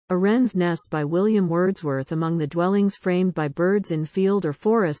A Wren's Nest by William Wordsworth. Among the dwellings framed by birds in field or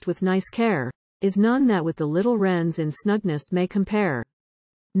forest with nice care, is none that with the little wrens in snugness may compare.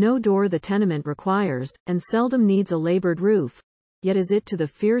 No door the tenement requires, and seldom needs a labored roof, yet is it to the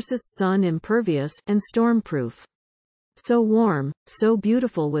fiercest sun impervious, and storm-proof. So warm, so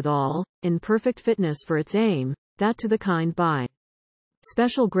beautiful withal, in perfect fitness for its aim, that to the kind by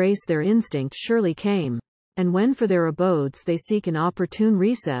special grace their instinct surely came. And when for their abodes they seek an opportune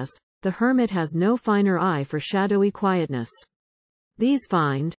recess, the hermit has no finer eye for shadowy quietness. These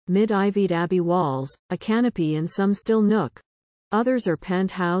find, mid ivied abbey-walls, a canopy in some still nook. Others are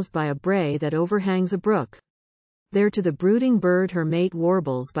pent-housed by a brae that overhangs a brook. There to the brooding bird her mate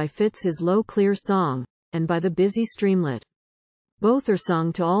warbles by fits his low clear song, and by the busy streamlet. Both are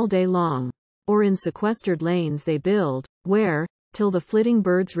sung to all day long. Or in sequestered lanes they build, where, till the flitting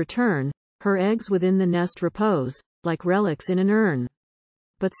birds return, her eggs within the nest repose, like relics in an urn.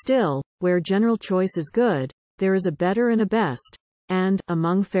 But still, where general choice is good, there is a better and a best, and,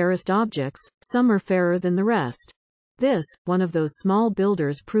 among fairest objects, some are fairer than the rest. This, one of those small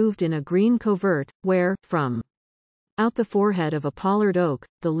builders proved in a green covert, where, from out the forehead of a pollard oak,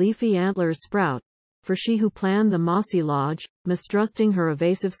 the leafy antlers sprout, for she who planned the mossy lodge, mistrusting her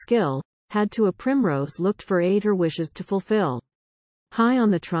evasive skill, had to a primrose looked for aid her wishes to fulfill. High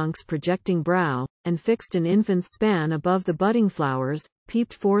on the trunk's projecting brow, and fixed an infant's span above the budding flowers,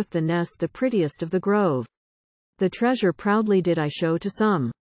 peeped forth the nest the prettiest of the grove. The treasure proudly did I show to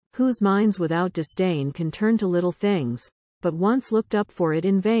some, whose minds without disdain can turn to little things, but once looked up for it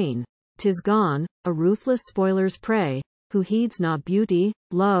in vain. 'Tis gone, a ruthless spoiler's prey, who heeds not beauty,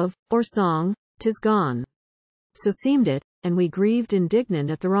 love, or song, 'tis gone. So seemed it, and we grieved indignant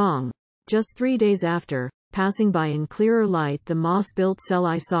at the wrong. Just 3 days after, passing by in clearer light the moss-built cell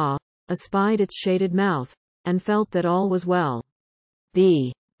I saw, espied its shaded mouth, and felt that all was well.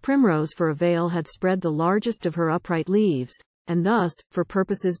 The primrose for a veil had spread the largest of her upright leaves, and thus, for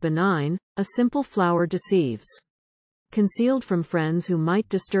purposes benign, a simple flower deceives. Concealed from friends who might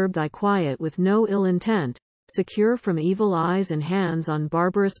disturb thy quiet with no ill intent, secure from evil eyes and hands on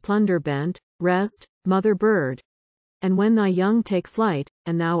barbarous plunder bent, rest, mother bird. And when thy young take flight,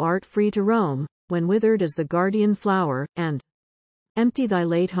 and thou art free to roam, when withered as the guardian flower, and empty thy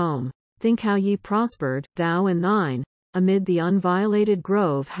late home, think how ye prospered, thou and thine, amid the unviolated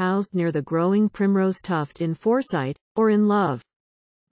grove housed near the growing primrose tuft in foresight, or in love.